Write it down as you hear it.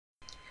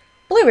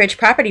Blue Ridge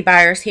Property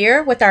Buyers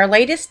here with our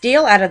latest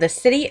deal out of the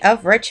city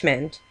of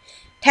Richmond.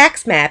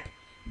 Tax map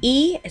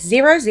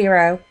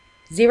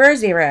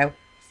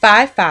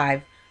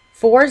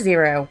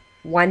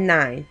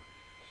E0000554019.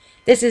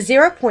 This is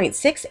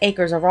 0.6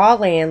 acres of raw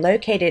land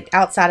located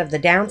outside of the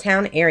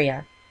downtown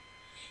area.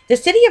 The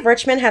city of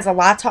Richmond has a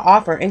lot to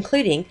offer,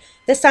 including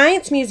the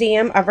Science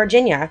Museum of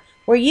Virginia,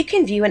 where you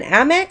can view an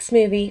IMAX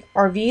movie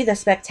or view the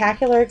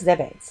spectacular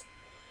exhibits.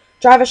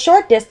 Drive a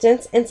short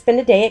distance and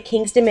spend a day at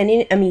Kings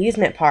Dominion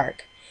Amusement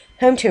Park,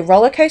 home to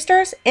roller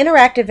coasters,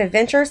 interactive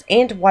adventures,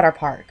 and water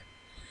park.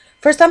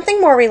 For something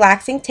more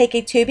relaxing, take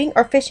a tubing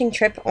or fishing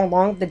trip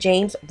along the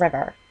James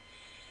River.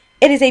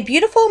 It is a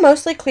beautiful,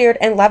 mostly cleared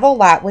and level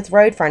lot with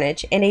road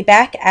frontage and a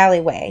back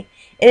alleyway.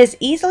 It is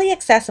easily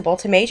accessible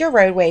to major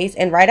roadways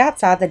and right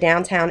outside the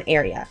downtown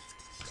area.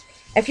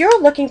 If you're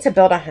looking to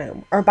build a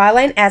home or buy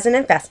land as an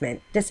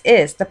investment, this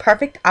is the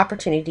perfect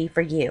opportunity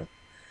for you.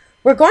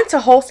 We're going to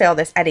wholesale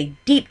this at a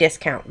deep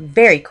discount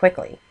very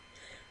quickly.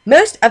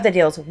 Most of the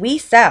deals we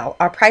sell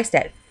are priced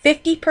at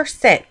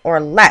 50% or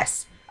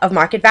less of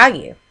market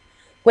value.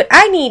 What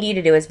I need you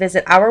to do is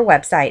visit our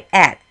website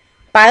at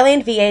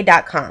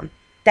buylandva.com.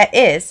 That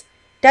is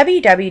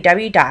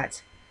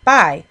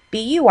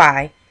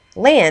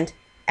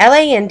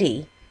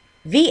www.buylandva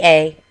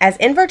as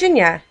in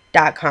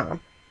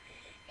Virginia.com.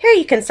 Here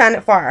you can sign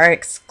up for our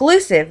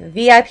exclusive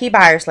VIP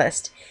buyers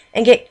list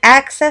and get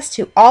access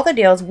to all the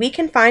deals we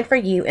can find for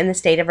you in the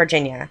state of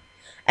Virginia.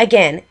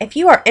 Again, if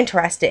you are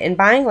interested in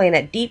buying land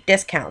at deep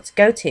discounts,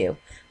 go to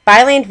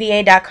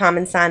buylandva.com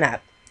and sign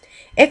up.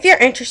 If you're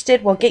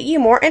interested, we'll get you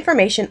more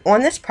information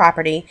on this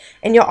property,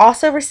 and you'll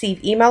also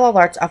receive email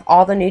alerts of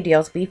all the new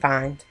deals we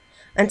find.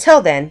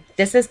 Until then,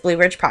 this is Blue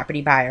Ridge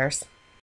Property Buyers.